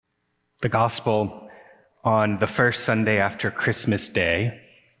The gospel on the first Sunday after Christmas Day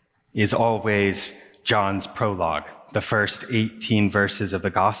is always John's prologue, the first 18 verses of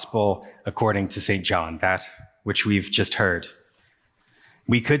the gospel according to St. John, that which we've just heard.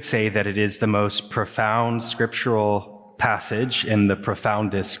 We could say that it is the most profound scriptural passage in the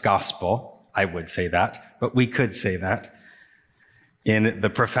profoundest gospel. I would say that, but we could say that in the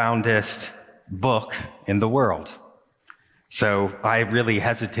profoundest book in the world. So I really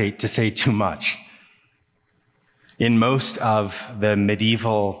hesitate to say too much. In most of the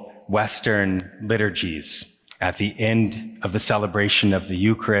medieval Western liturgies, at the end of the celebration of the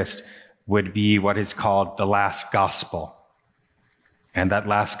Eucharist would be what is called the last gospel. And that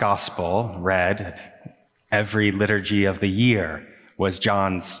last gospel, read at every liturgy of the year, was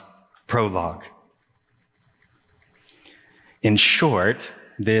John's prologue. In short,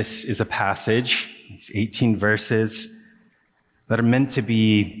 this is a passage, these 18 verses, that are meant to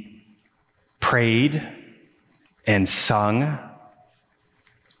be prayed and sung.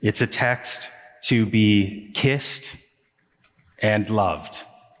 It's a text to be kissed and loved.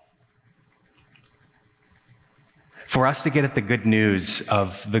 For us to get at the good news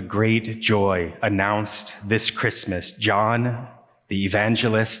of the great joy announced this Christmas, John, the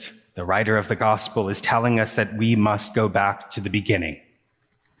evangelist, the writer of the gospel, is telling us that we must go back to the beginning.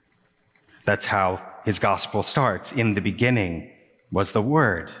 That's how his gospel starts. In the beginning was the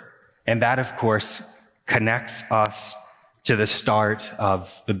Word. And that, of course, connects us to the start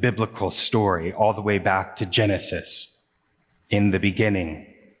of the biblical story, all the way back to Genesis. In the beginning,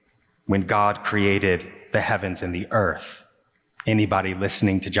 when God created the heavens and the earth. Anybody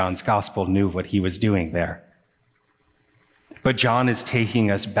listening to John's gospel knew what he was doing there. But John is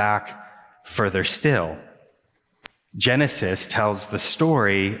taking us back further still. Genesis tells the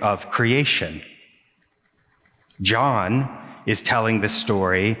story of creation. John is telling the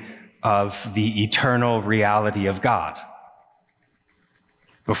story of the eternal reality of God.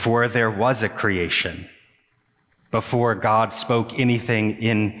 Before there was a creation, before God spoke anything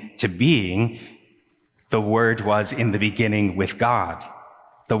into being, the Word was in the beginning with God.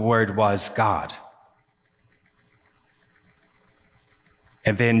 The Word was God.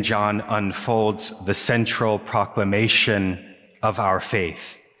 And then John unfolds the central proclamation of our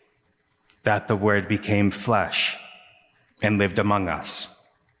faith, that the Word became flesh and lived among us.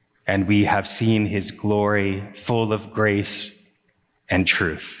 And we have seen his glory full of grace and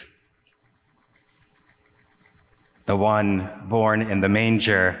truth. The one born in the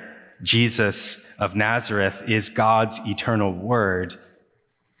manger, Jesus of Nazareth, is God's eternal Word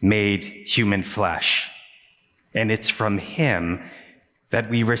made human flesh. And it's from him that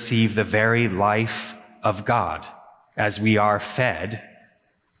we receive the very life of God as we are fed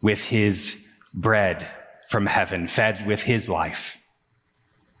with his bread from heaven, fed with his life.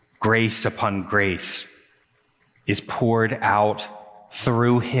 Grace upon grace is poured out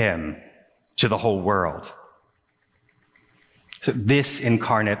through him to the whole world. So this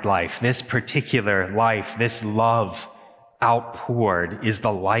incarnate life, this particular life, this love outpoured is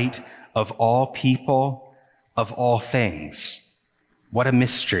the light of all people, of all things. What a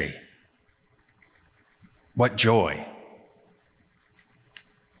mystery. What joy.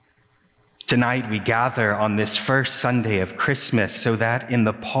 Tonight we gather on this first Sunday of Christmas so that in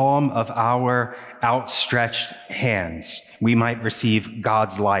the palm of our outstretched hands, we might receive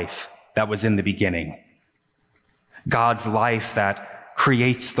God's life that was in the beginning. God's life that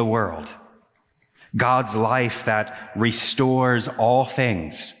creates the world. God's life that restores all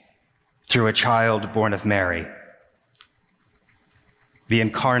things through a child born of Mary. The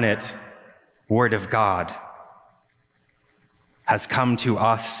incarnate Word of God has come to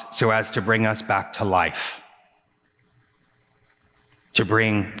us so as to bring us back to life, to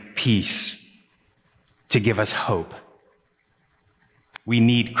bring peace, to give us hope. We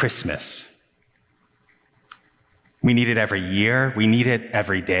need Christmas. We need it every year. We need it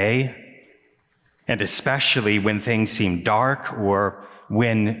every day. And especially when things seem dark or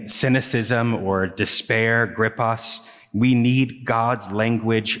when cynicism or despair grip us, we need God's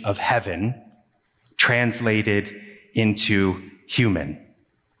language of heaven translated into human.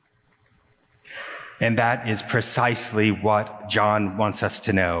 And that is precisely what John wants us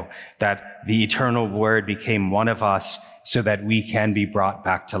to know, that the eternal Word became one of us so that we can be brought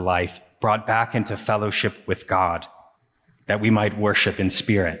back to life, brought back into fellowship with God, that we might worship in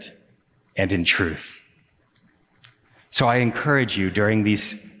spirit and in truth. So I encourage you during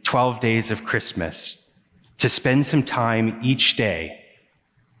these 12 days of Christmas to spend some time each day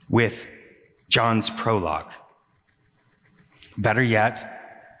with John's prologue. Better yet,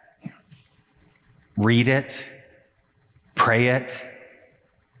 read it, pray it,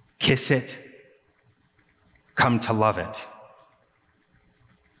 kiss it, come to love it.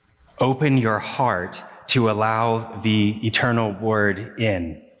 Open your heart to allow the eternal Word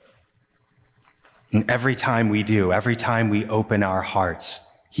in. And every time we do, every time we open our hearts,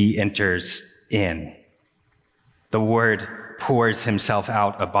 he enters in. The Word pours himself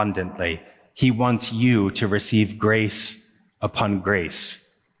out abundantly. He wants you to receive grace upon grace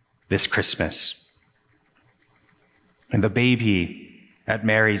this Christmas. And the baby at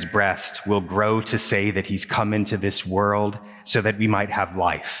Mary's breast will grow to say that he's come into this world so that we might have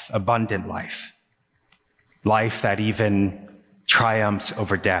life, abundant life, life that even triumphs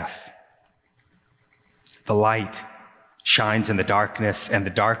over death. The light shines in the darkness, and the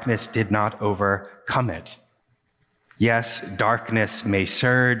darkness did not overcome it. Yes, darkness may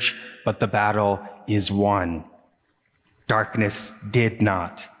surge, but the battle is won. Darkness did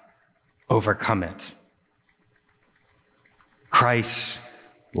not overcome it. Christ's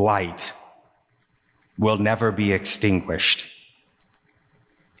light will never be extinguished.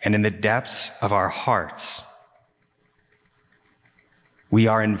 And in the depths of our hearts, we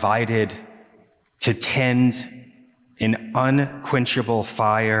are invited to tend an unquenchable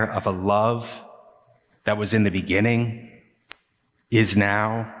fire of a love that was in the beginning, is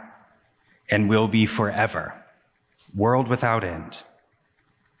now, and will be forever, world without end.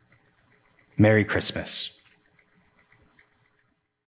 Merry Christmas.